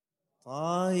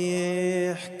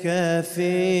طايح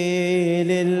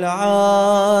كفيل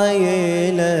العايلة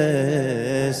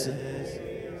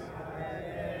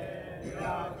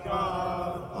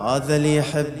هذا اللي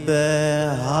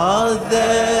يحبه هذا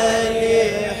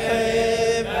اللي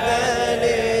يحبه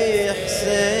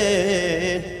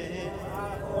لحسين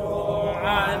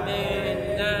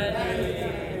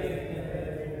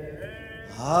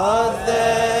هذا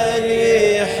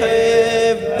اللي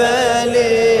يحبه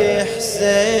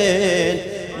لحسين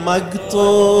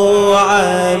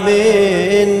مقطوعة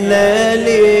من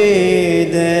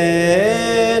اليدين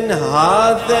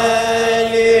هذا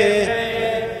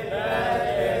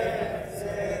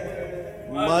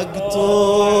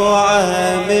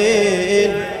مقطوعة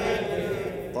من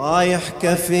طايح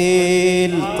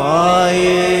كفيل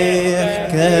طايح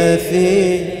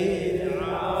كفيل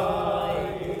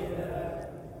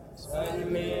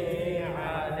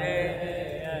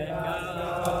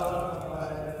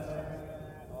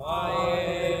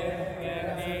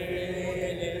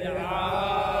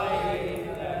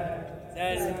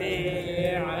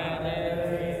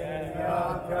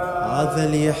هذا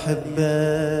اللي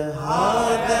يحبه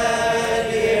هذا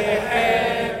اللي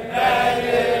يحبه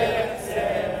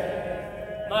لحسين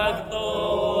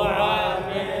مقطوعة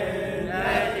من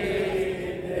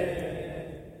اليدين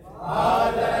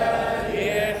هذا اللي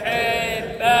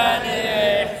يحبه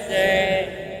لحسين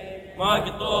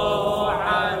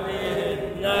مقطوعة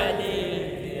من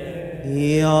اليدين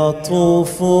يا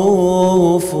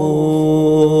طفوف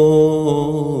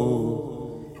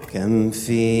كم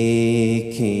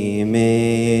فيك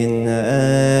من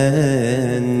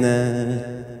أنا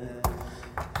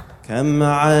كم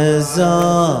عزائي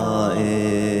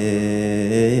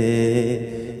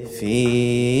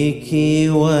فيك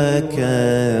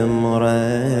وكم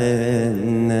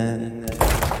رنا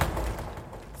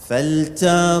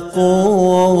فلتقومي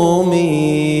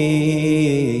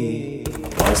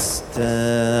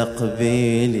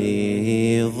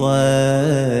واستقبلي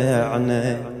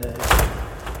ضعنا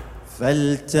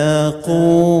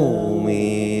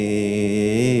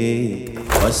فلتقومي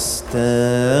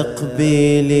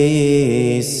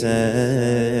واستقبلي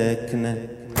سكنة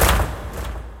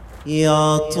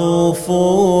يا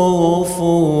طفوف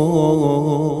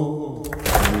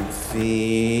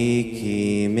فيك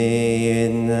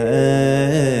من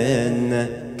أن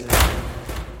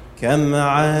كم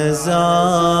عزائي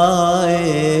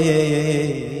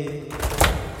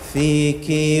فيك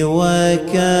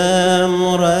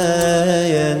وكم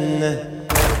رين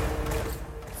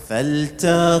فلتقومي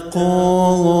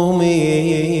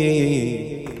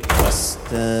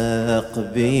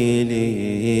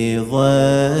واستقبلي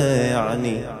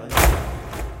ضعني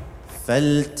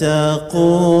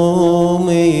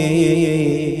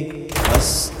فلتقومي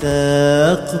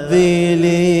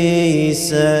واستقبلي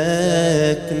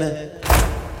سكنة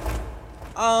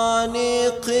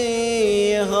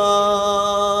عانقيها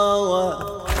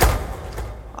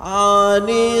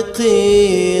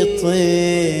عانقي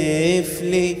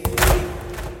طفلي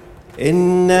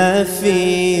إن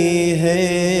فيه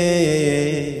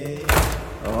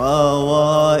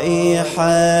روائح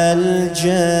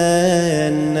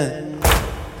الجنة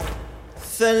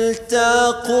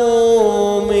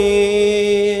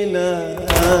فلتقومي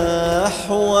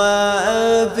نحو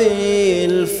أبي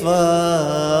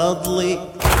الفضل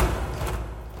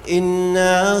إن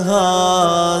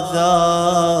هذا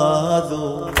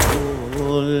ذو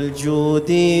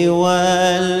الجود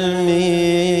والمن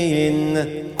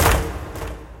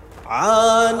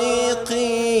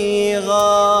عانقي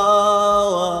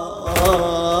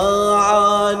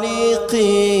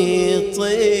عانقي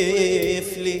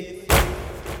طفلي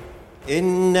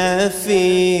إن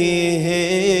فيهم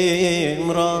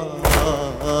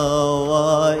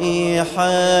روائح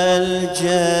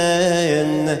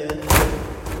الجنة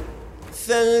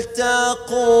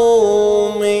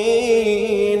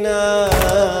فلتقومي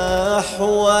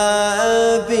نحو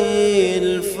أبي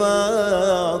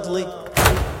الفضل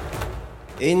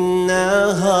إن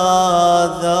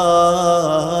هذا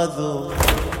ذو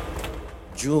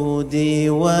جودي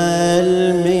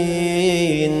والمن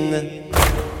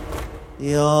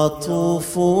يا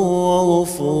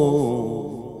طفوف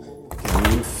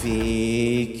كم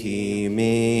فيك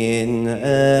من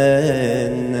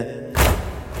أن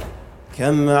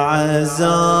كم عزائي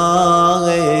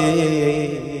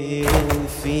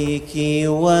فيك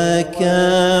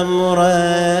وكم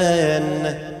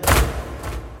رن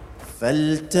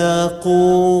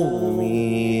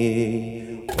فلتقومي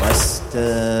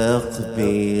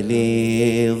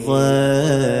واستقبلي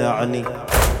ضعني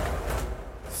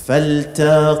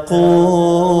فلتقومي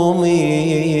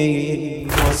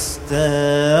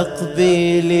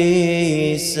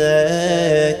واستقبلي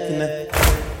سكنة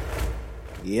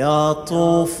يا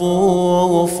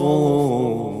طفوف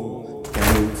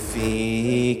كم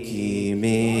فيك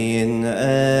من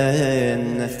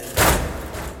أن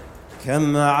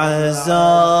كم عزائي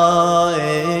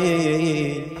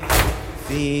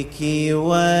فيك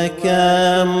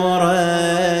وكم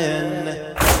رن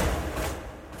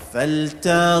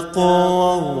فلتقومي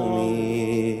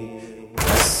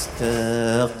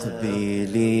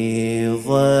واستقبلي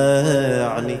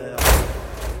ضعني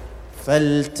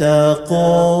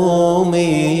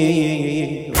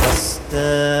فلتقومي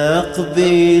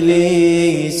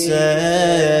واستقبلي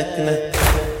سكنة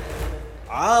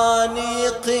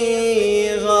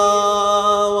عانقيها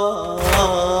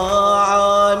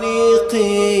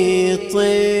وعانقي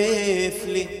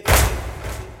طفلي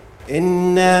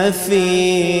إن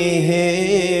فيهم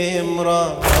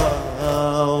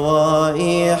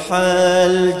روائح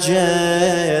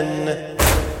الجنة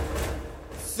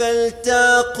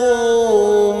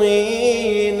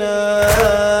فلتقومي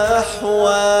نحو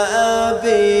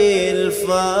أبي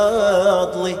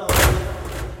الفضل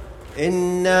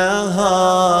إن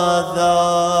هذا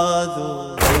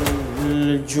ذو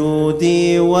الجود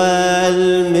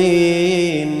والمن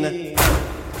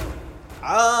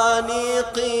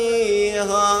عانقيها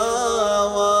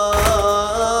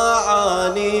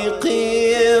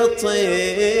وعانقي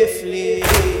طفلي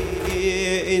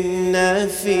إن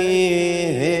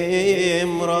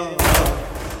فيهم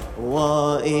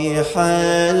روائح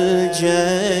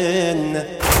الجنة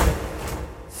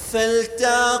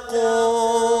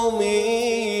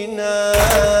فلتقومي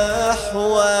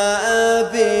نحو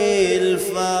أبي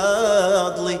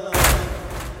الفضل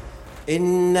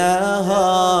إن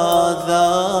هذا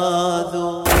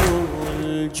ذو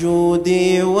الجود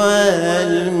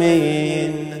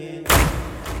والمن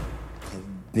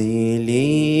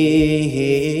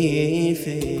قبليه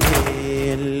في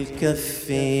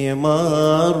الكف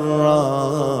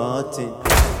مرات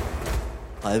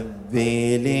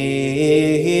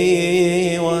قبليه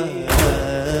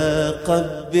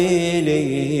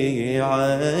وقبلي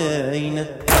عينه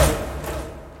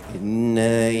إن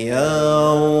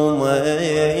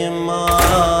يوما ما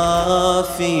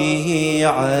فيه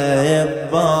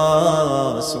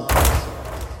عباس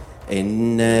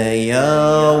إن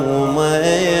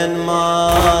يوما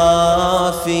ما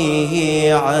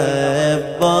فيه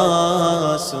عباس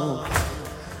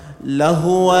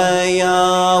لهو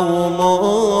يوم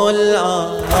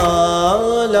الآلام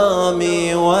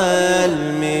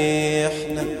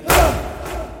والمحنة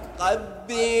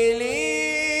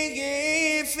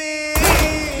قبليه في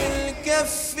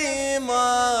الكف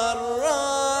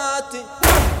مرات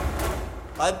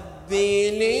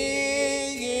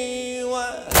قبليه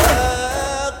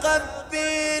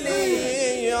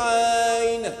وقبلي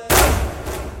عينه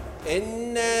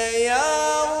إن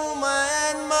يوما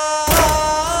ما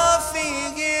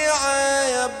فيه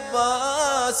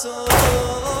عباس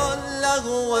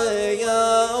لهو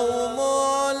يوم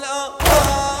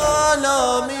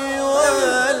الآلام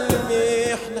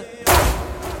والمحنة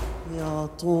يا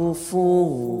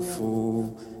طفوف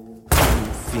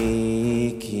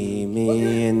فيك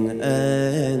من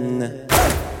أن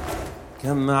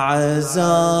كم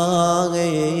عزائي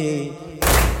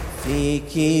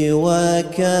فيك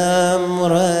وكم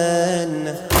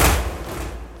رن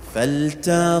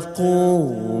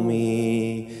فلتقومي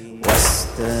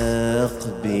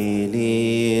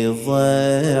واستقبلي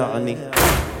ضعني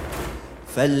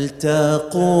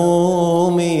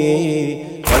فلتقومي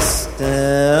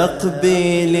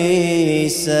واستقبلي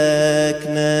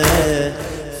سكنة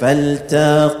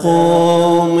فلتقومي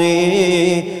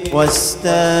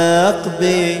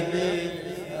واستقبلي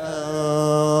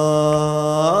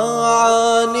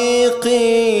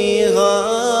عانقيها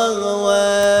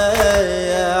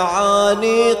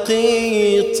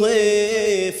وعانقي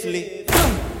طفلي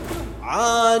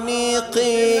عانقيها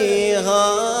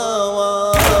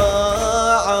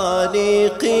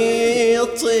وعانقي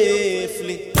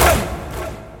طفلي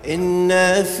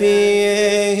إن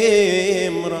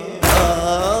فيهم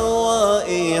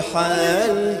روائح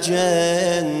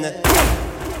الجنة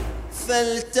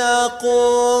فلتقومي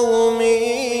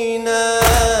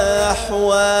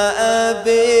نحو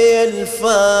أبي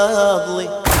الفضل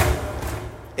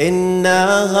إن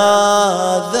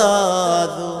هذا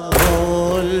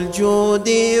ذو الجود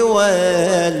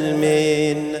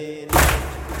والمن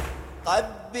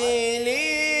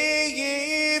قبليه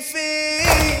في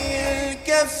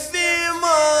الكف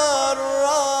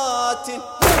مرات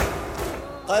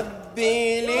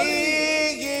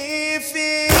قبليه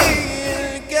في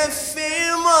الكف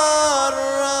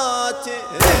مرات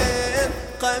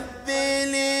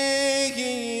قبليه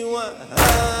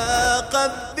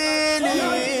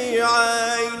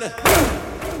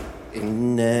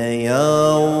إن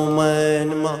يوما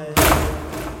ما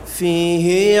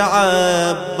فيه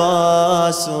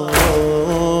عباس،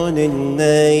 إن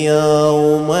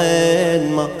يوما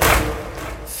ما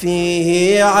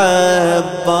فيه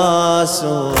عباس،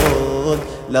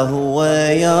 لهو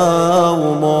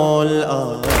يوم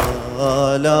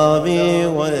الآلام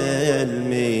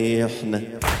والمحنة،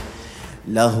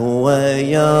 لهو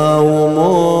يوم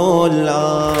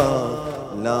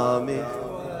الآلام.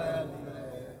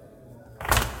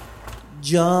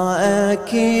 جاءك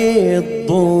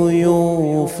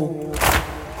الضيوف،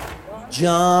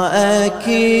 جاءك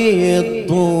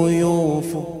الضيوف،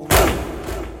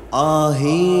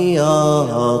 آهي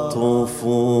يا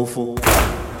طفوف.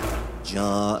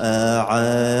 جاء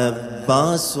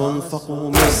عباس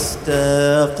فقوم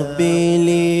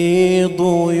استقبلي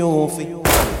ضيوفي،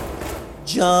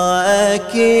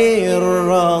 جاءك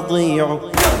الرضيع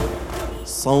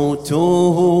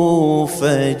صوته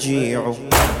فجيع،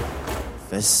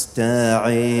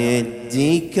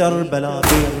 فاستعدي كربلا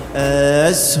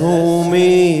بأسهم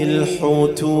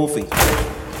الحتوف.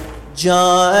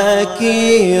 جاءك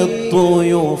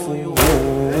الضيوف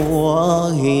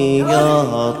وهي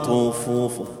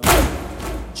طفوف،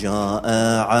 جاء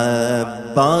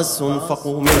عباس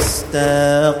فقوم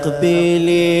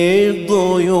استقبلي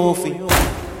الضيوف،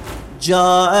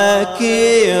 جاءك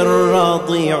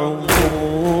الرضيع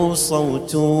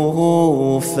صوته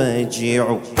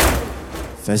فجيع،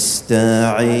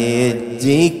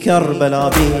 فاستعدي كربلا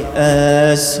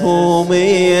بأسهم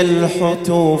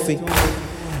الحتوف،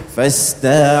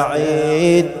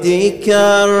 فاستعدي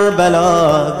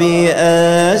كربلا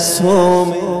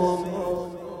بأسهم.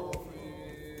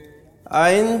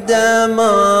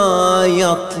 عندما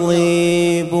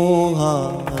يطلب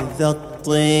هذا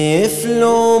الطفل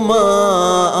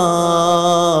ماء،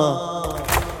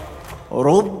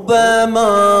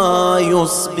 ربما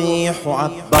يصبح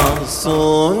عباس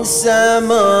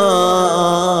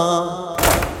سماء،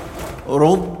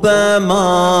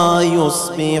 ربما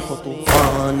يصبح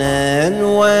طوفانا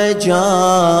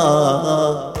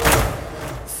وجاء،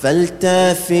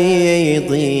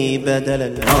 فلتفيضي بدل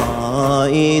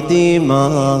الماء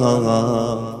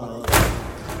دماء.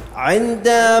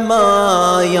 عندما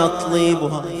يطلب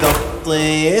هذا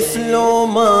الطفل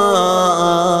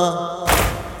ماء،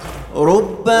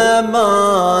 ربما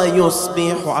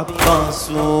يصبح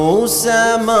عباس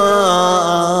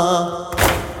سماء،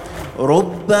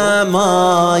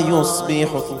 ربما يصبح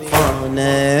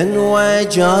طوفانا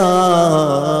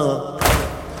وجاء،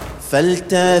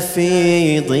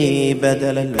 فلتفيضي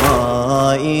بدل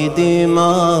الماء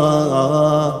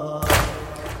دماء.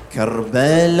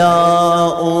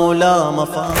 كربلاء لا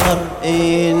مفر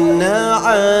إن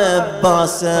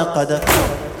عباس قد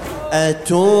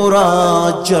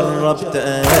أترى جربت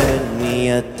أن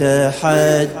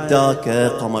يتحداك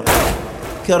قمر.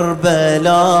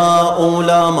 كربلاء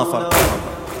لا مفر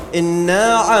إن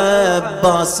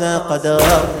عباس قد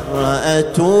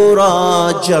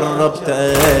أترى جربت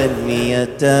أن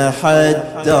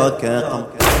يتحداك قمر.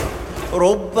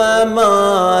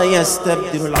 ربما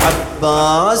يستبدل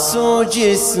العباس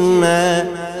جسما،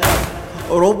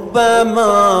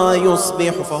 ربما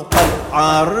يصبح فوق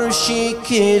العرش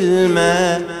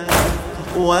كلمة،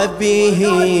 وبه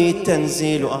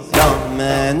تنزل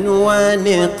أقلاما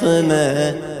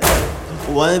ونقما،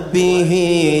 وبه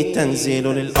تنزل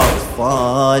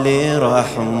للأطفال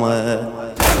رحمة.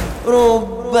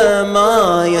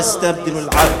 ربما يستبدل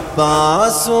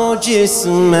العباس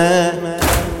جسما،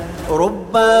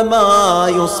 ربما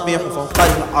يصبح فوق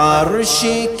العرش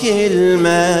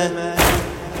كلمة،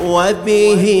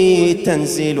 وبه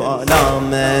تنزل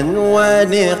آلاما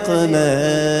ونقما،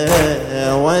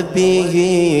 وبه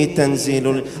تنزل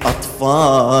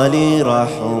الأطفال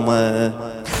رحمة.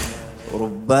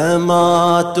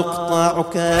 ربما تقطع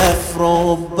كف،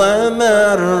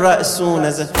 ربما الرأس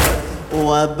نزف،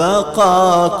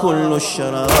 وبقى كل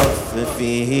الشرف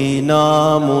فيه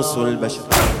ناموس البشر.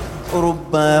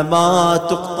 ربما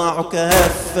تقطع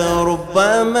كف،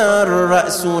 ربما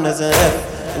الرأس نزف،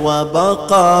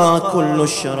 وبقى كل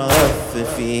الشرف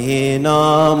فيه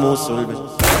ناموس البشر.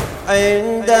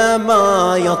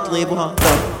 عندما يطلب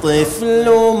هذا الطفل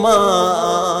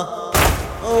ماء،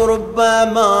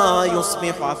 ربما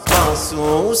يصبح عباس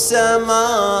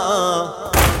سماء،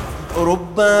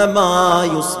 ربما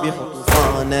يصبح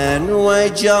طوفانا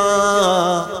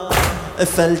وجاء،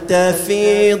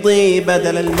 فلتفيضي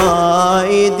بدل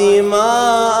الماء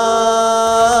دماء،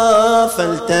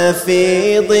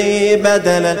 فلتفيضي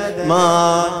بدل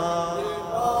الماء.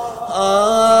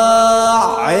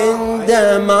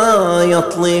 عندما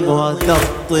يطلب هذا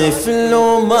الطفل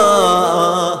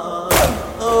ماء،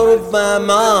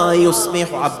 ربما يصبح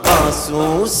عباس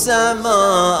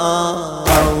سماء،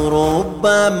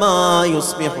 ربما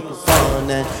يصبح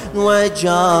طوفانا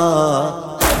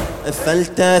وجاء،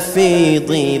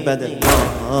 فلتفيضي بدل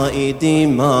الماء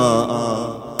دماء.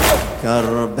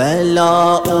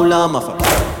 كربلاء لا مفر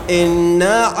إن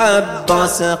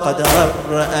عباس قد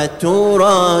غر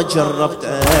أترى، جربت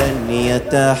أن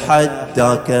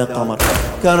يتحداك قمر.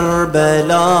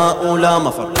 كربلاء لا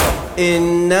مفر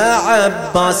إن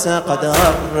عباس قد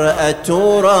غر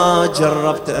أترى،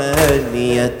 جربت أن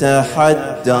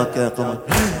يتحداك قمر.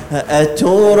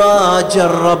 أترى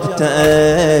جربت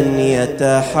أن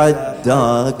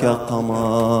يتحداك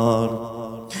قمر.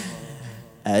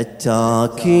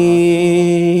 أتاك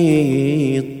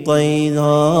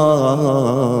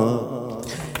الطيار،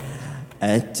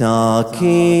 أتاك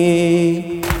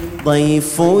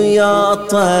ضيف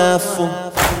يطاف،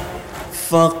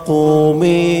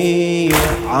 فقومي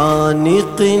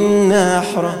عانق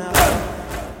النحر،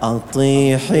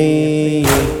 أطيحي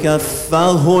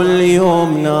كفه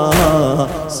اليمنى،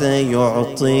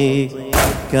 سيعطي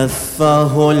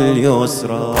كفه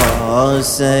اليسرى،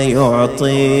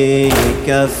 سيعطي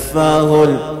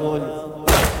كفه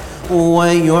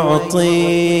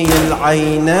ويعطي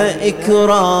العين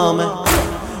إكراما،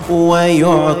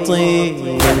 ويعطي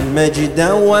المجد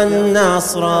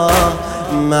والنصر.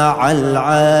 مع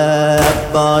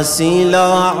العباس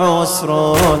لا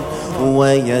عسر،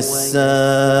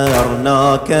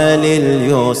 ويسرناك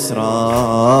لليسرى،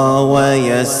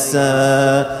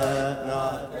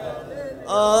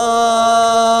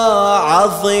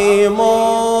 عظيم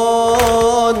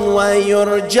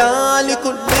ويرجى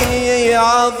لكل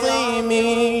عظيم،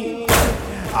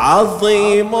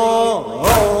 عظيم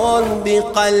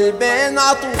بقلب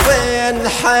عطوف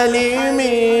حليم،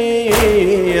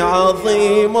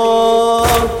 عظيم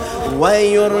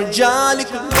ويرجى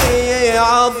لكل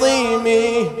عظيم،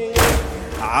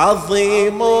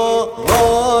 عظيم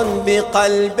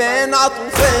بقلب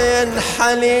عطوف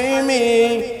حليم.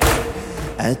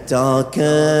 أتاك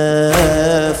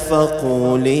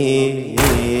فقولي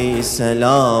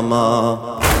سلاما،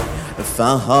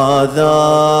 فهذا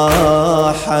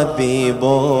حبيب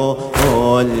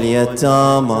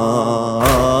اليتامى.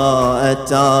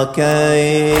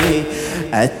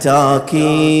 أتاك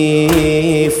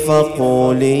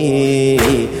فقولي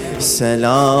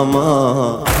سلاما،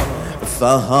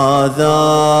 فهذا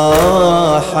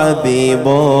حبيب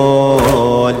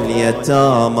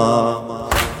اليتامى.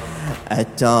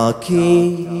 أتاك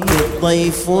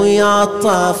الضيف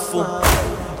يعطف،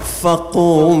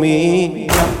 فقومي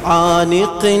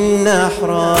عانق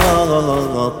النحر،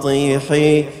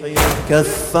 طيحي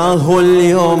كفه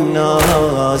اليمنى،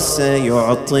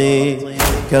 سيعطي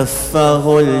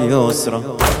كفه اليسرى،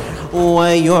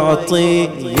 ويعطي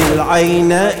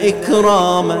العين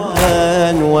إكراما،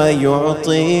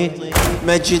 ويعطي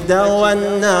مجد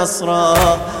والنصر.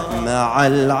 مع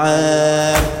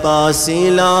العباس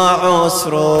لا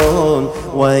عسر،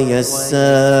 ويسرناك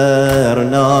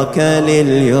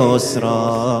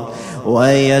لليسرى،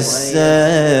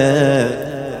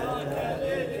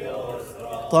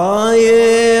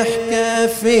 طايح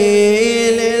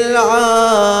كفيل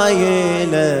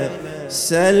العايلة،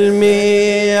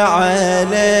 سلمي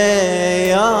علي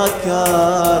يا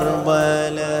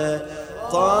كربلا.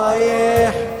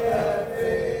 طايح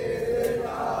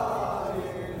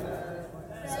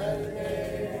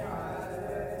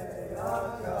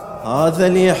هذا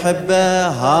اللي يحبه،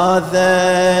 هذا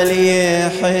اللي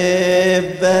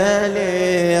يحبه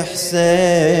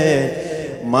الحسين،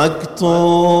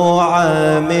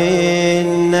 مقطوعة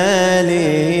من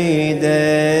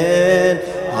اليدين.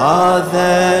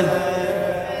 هذا